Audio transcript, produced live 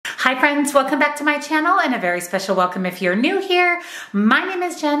Hi friends, welcome back to my channel and a very special welcome if you're new here. My name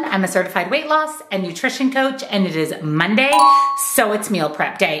is Jen. I'm a certified weight loss and nutrition coach and it is Monday, so it's meal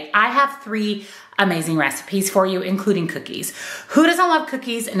prep day. I have 3 amazing recipes for you, including cookies. Who doesn't love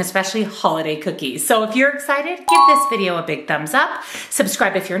cookies, and especially holiday cookies? So if you're excited, give this video a big thumbs up.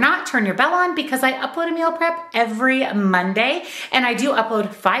 Subscribe if you're not, turn your bell on because I upload a meal prep every Monday and I do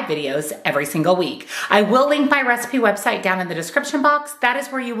upload 5 videos every single week. I will link my recipe website down in the description box. That is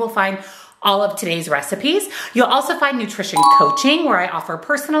where you will find all of today's recipes. You'll also find nutrition coaching where I offer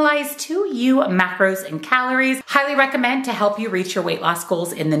personalized to you macros and calories. Highly recommend to help you reach your weight loss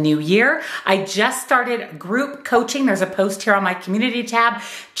goals in the new year. I just started group coaching. There's a post here on my community tab.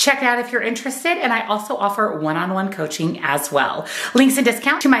 Check it out if you're interested. And I also offer one-on-one coaching as well. Links and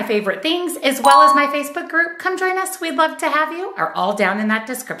discount to my favorite things as well as my Facebook group. Come join us. We'd love to have you. Are all down in that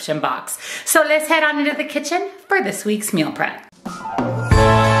description box. So let's head on into the kitchen for this week's meal prep.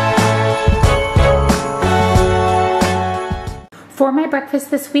 For my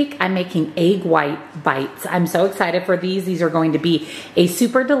breakfast this week, I'm making egg white bites. I'm so excited for these. These are going to be a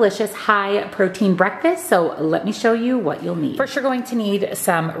super delicious high protein breakfast. So let me show you what you'll need. First, you're going to need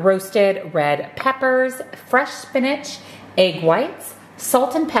some roasted red peppers, fresh spinach, egg whites,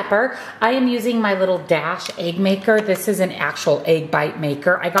 salt and pepper. I am using my little Dash egg maker. This is an actual egg bite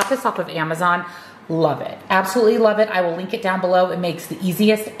maker. I got this off of Amazon. Love it. Absolutely love it. I will link it down below. It makes the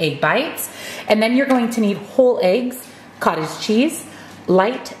easiest egg bites. And then you're going to need whole eggs, cottage cheese,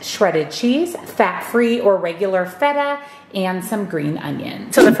 light shredded cheese, fat-free or regular feta, and some green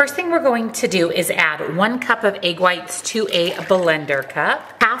onion. So the first thing we're going to do is add 1 cup of egg whites to a blender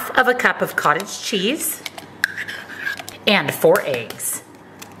cup, half of a cup of cottage cheese, and 4 eggs.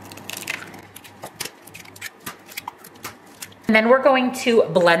 And then we're going to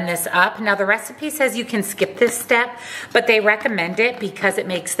blend this up. Now the recipe says you can skip this step, but they recommend it because it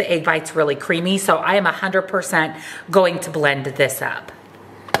makes the egg whites really creamy. So I am 100% going to blend this up.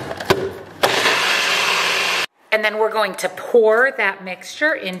 And then we're going to pour that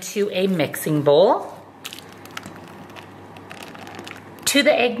mixture into a mixing bowl. To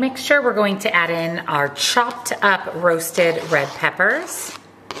the egg mixture, we're going to add in our chopped up roasted red peppers.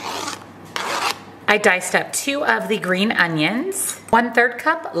 I diced up 2 of the green onions, 1/3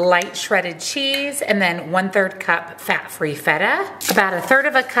 cup light shredded cheese, and then 1/3 cup fat-free feta, about 1/3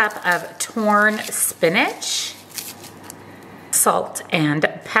 of a cup of torn spinach, salt and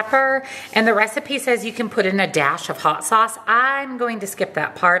pepper, and the recipe says you can put in a dash of hot sauce. I'm going to skip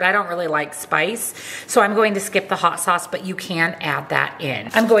that part. I don't really like spice, so I'm going to skip the hot sauce, but you can add that in.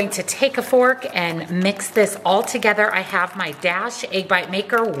 I'm going to take a fork and mix this all together. I have my Dash egg bite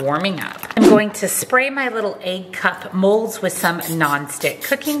maker warming up. I'm going to spray my little egg cup molds with some non-stick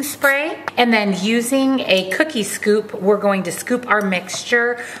cooking spray, and then using a cookie scoop, we're going to scoop our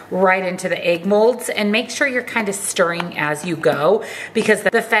mixture right into the egg molds, and make sure you're kind of stirring as you go, because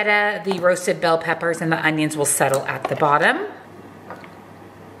the feta, the roasted bell peppers, and the onions will settle at the bottom.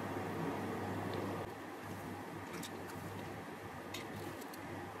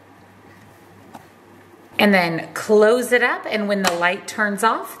 And then close it up, and when the light turns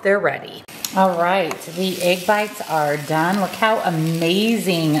off, they're ready. All right, the egg bites are done. Look how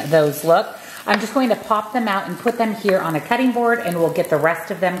amazing those look. I'm just going to pop them out and put them here on a cutting board, and we'll get the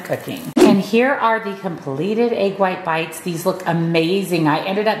rest of them cooking. And here are the completed egg white bites. These look amazing. I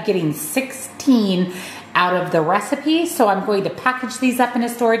ended up getting 16 out of the recipe, so I'm going to package these up in a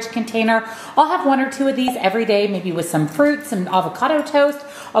storage container. I'll have 1 or 2 of these every day, maybe with some fruit, some avocado toast.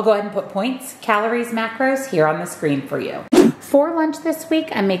 I'll go ahead and put points, calories, macros here on the screen for you. For lunch this week,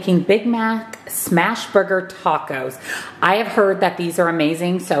 I'm making Big Mac smash burger tacos. I have heard that these are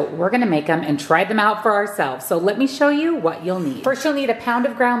amazing, so we're gonna make them and try them out for ourselves. So let me show you what you'll need. First, you'll need a pound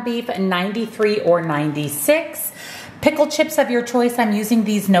of ground beef, 93 or 96. Pickle chips of your choice. I'm using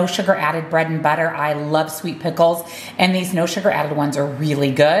these no sugar added bread and butter. I love sweet pickles, and these no sugar added ones are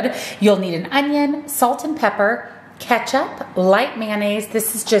really good. You'll need an onion, salt and pepper, ketchup, light mayonnaise.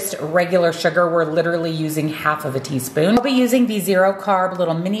 This is just regular sugar. We're literally using half of a teaspoon. I'll be using the 0 carb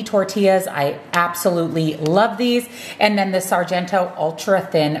little mini tortillas. I absolutely love these. And then the Sargento ultra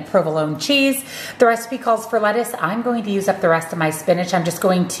thin provolone cheese. The recipe calls for lettuce. I'm going to use up the rest of my spinach. I'm just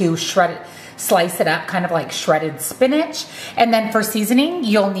going to slice it up kind of like shredded spinach. And then for seasoning,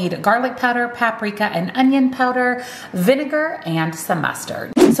 you'll need garlic powder, paprika, and onion powder, vinegar, and some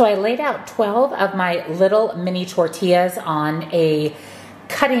mustard. So I laid out 12 of my little mini tortillas on a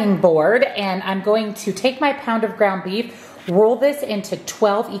cutting board, and I'm going to take my pound of ground beef, roll this into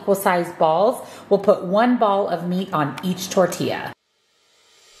 12 equal sized balls. We'll put 1 ball of meat on each tortilla.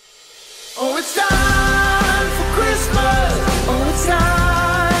 Oh, it's time for Christmas. Oh, it's time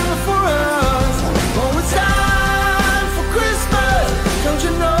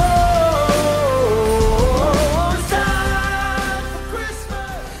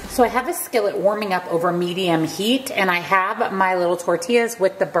So I have a skillet warming up over medium heat, and I have my little tortillas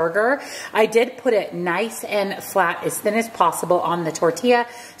with the burger. I did put it nice and flat, as thin as possible on the tortilla,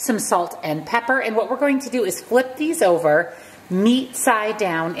 some salt and pepper. And what we're going to do is flip these over, meat side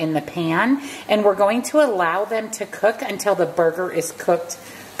down in the pan, and we're going to allow them to cook until the burger is cooked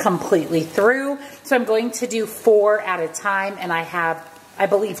completely through. So I'm going to do 4 at a time, and I have, I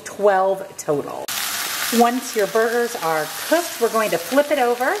believe, 12 total. Once your burgers are cooked, we're going to flip it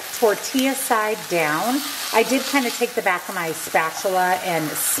over, tortilla side down. I did kind of take the back of my spatula and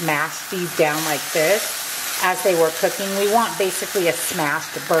smash these down like this as they were cooking. We want basically a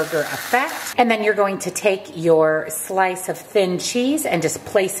smashed burger effect. And then you're going to take your slice of thin cheese and just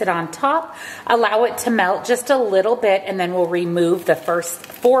place it on top. Allow it to melt just a little bit, and then we'll remove the first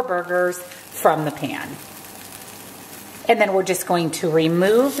 4 burgers from the pan. And then we're just going to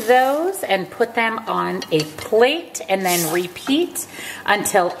remove those and put them on a plate, and then repeat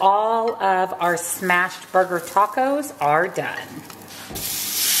until all of our smashed burger tacos are done.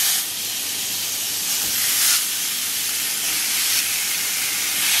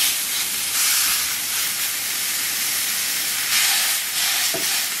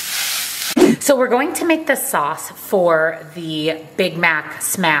 So we're going to make the sauce for the Big Mac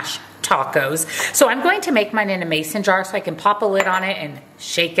smash tacos. So I'm going to make mine in a mason jar so I can pop a lid on it and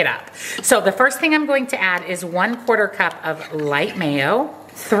shake it up. So the first thing I'm going to add is 1/4 cup of light mayo,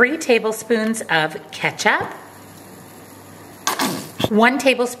 3 tablespoons of ketchup, 1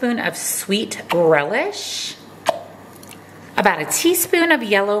 tablespoon of sweet relish, about a teaspoon of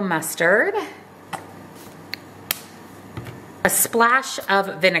yellow mustard, a splash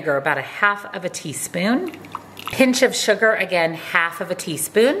of vinegar, about a 1/2 teaspoon, pinch of sugar, again 1/2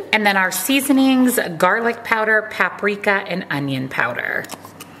 teaspoon, and then our seasonings: garlic powder, paprika, and onion powder.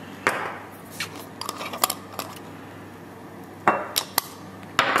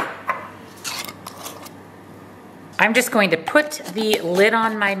 I'm just going to put the lid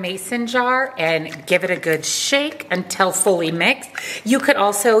on my mason jar and give it a good shake until fully mixed. You could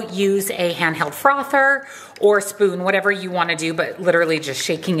also use a handheld frother or spoon, whatever you want to do, but literally just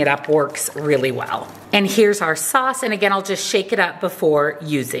shaking it up works really well. And here's our sauce, and again, I'll just shake it up before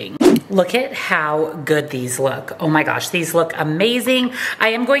using. Look at how good these look. Oh my gosh, these look amazing. I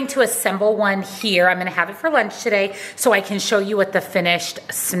am going to assemble one here. I'm gonna have it for lunch today so I can show you what the finished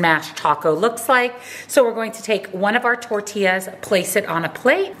smashed taco looks like. So we're going to take one of our tortillas, place it on a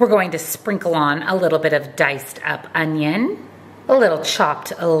plate. We're going to sprinkle on a little bit of diced up onion, a little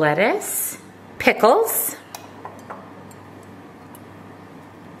chopped lettuce, pickles,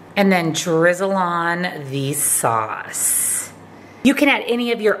 and then drizzle on the sauce. You can add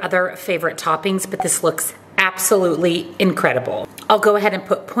any of your other favorite toppings, but this looks absolutely incredible. I'll go ahead and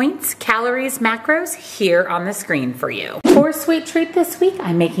put points, calories, macros here on the screen for you. For a sweet treat this week,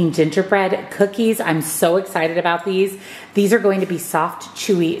 I'm making gingerbread cookies. I'm so excited about these. These are going to be soft,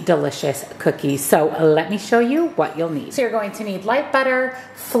 chewy, delicious cookies. So let me show you what you'll need. So you're going to need light butter,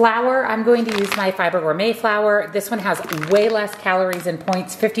 flour. I'm going to use my Fiber Gourmet flour. This one has way less calories and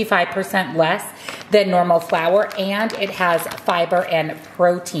points, 55% less than normal flour, and it has fiber and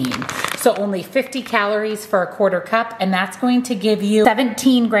protein. So only 50 calories for a 1/4 cup, and that's going to give you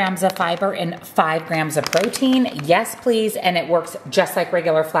 17 grams of fiber and 5 grams of protein. Yes, please, and it works just like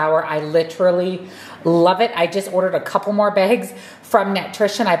regular flour. I literally love it. I just ordered a couple more bags from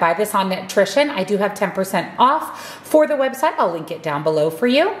Nutrition. I buy this on Nutrition. I do have 10% off for the website. I'll link it down below for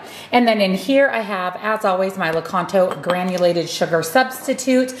you. And then in here I have, as always, my LAKANTO granulated sugar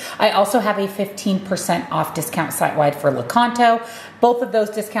substitute. I also have a 15% off discount site-wide for LAKANTO. Both of those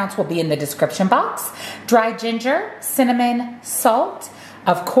discounts will be in the description box. Dried ginger, cinnamon, salt,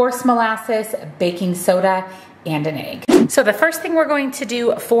 of course molasses, baking soda, and an egg. So the first thing we're going to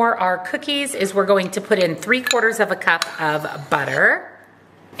do for our cookies is we're going to put in 3/4 cup of butter,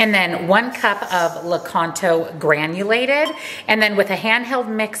 and then 1 cup of LAKANTO granulated, and then with a handheld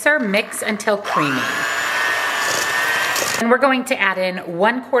mixer, mix until creamy. And we're going to add in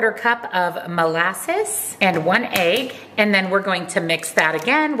 1/4 cup of molasses and 1 egg, and then we're going to mix that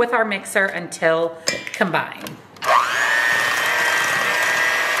again with our mixer until combined.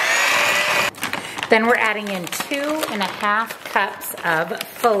 Then we're adding in 2½ cups of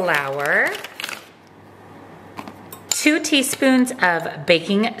flour, 2 teaspoons of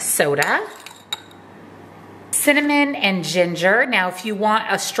baking soda, cinnamon and ginger. Now, if you want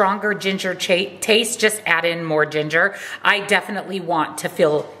a stronger ginger taste, just add in more ginger. I definitely want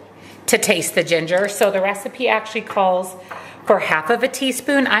to taste the ginger. So the recipe actually calls for 1/2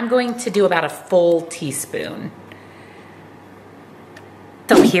 teaspoon. I'm going to do about a full teaspoon.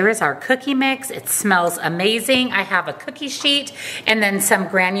 So here is our cookie mix. It smells amazing. I have a cookie sheet and then some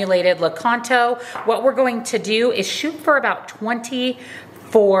granulated LAKANTO. What we're going to do is shoot for about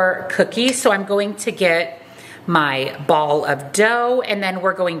 24 cookies. So I'm going to get my ball of dough and then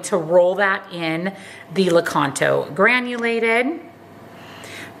we're going to roll that in the LAKANTO granulated.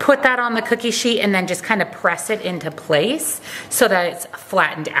 Put that on the cookie sheet and then just kind of press it into place so that it's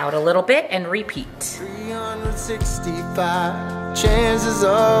flattened out a little bit and repeat. 365 chances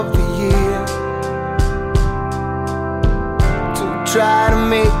of the year to try to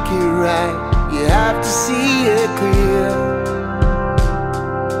make it right. You have to see it clear.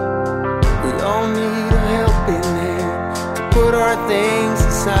 We all need a helping hand to put our things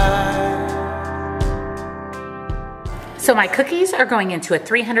aside. So my cookies are going into a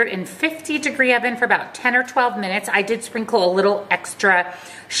 350-degree oven for about 10 or 12 minutes. I did sprinkle a little extra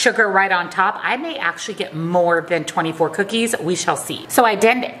sugar right on top. I may actually get more than 24 cookies. We shall see. So I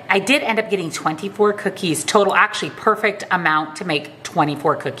did end up getting 24 cookies total, actually perfect amount to make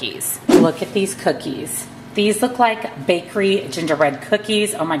 24 cookies. Look at these cookies. These look like bakery gingerbread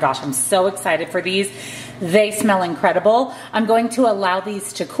cookies. Oh my gosh, I'm so excited for these. They smell incredible. I'm going to allow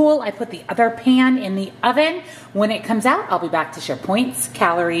these to cool. I put the other pan in the oven. When it comes out, I'll be back to share points,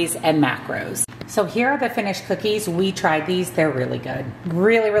 calories, and macros. So here are the finished cookies. We tried these. They're really good.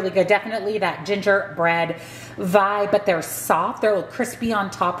 Really, really good. Definitely that gingerbread vibe, but they're soft. They're a little crispy on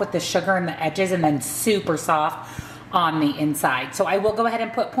top with the sugar and the edges and then super soft on the inside. So I will go ahead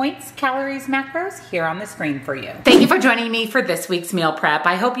and put points, calories, macros here on the screen for you. Thank you for joining me for this week's meal prep.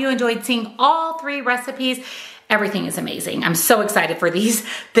 I hope you enjoyed seeing all 3 recipes. Everything is amazing. I'm so excited for these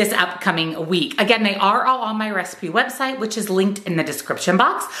this upcoming week. Again, they are all on my recipe website, which is linked in the description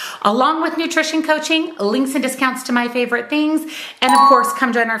box, along with nutrition coaching, links and discounts to my favorite things, and of course,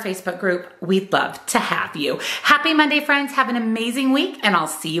 come join our Facebook group. We'd love to have you. Happy Monday, friends. Have an amazing week, and I'll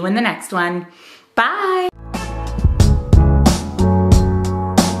see you in the next one. Bye.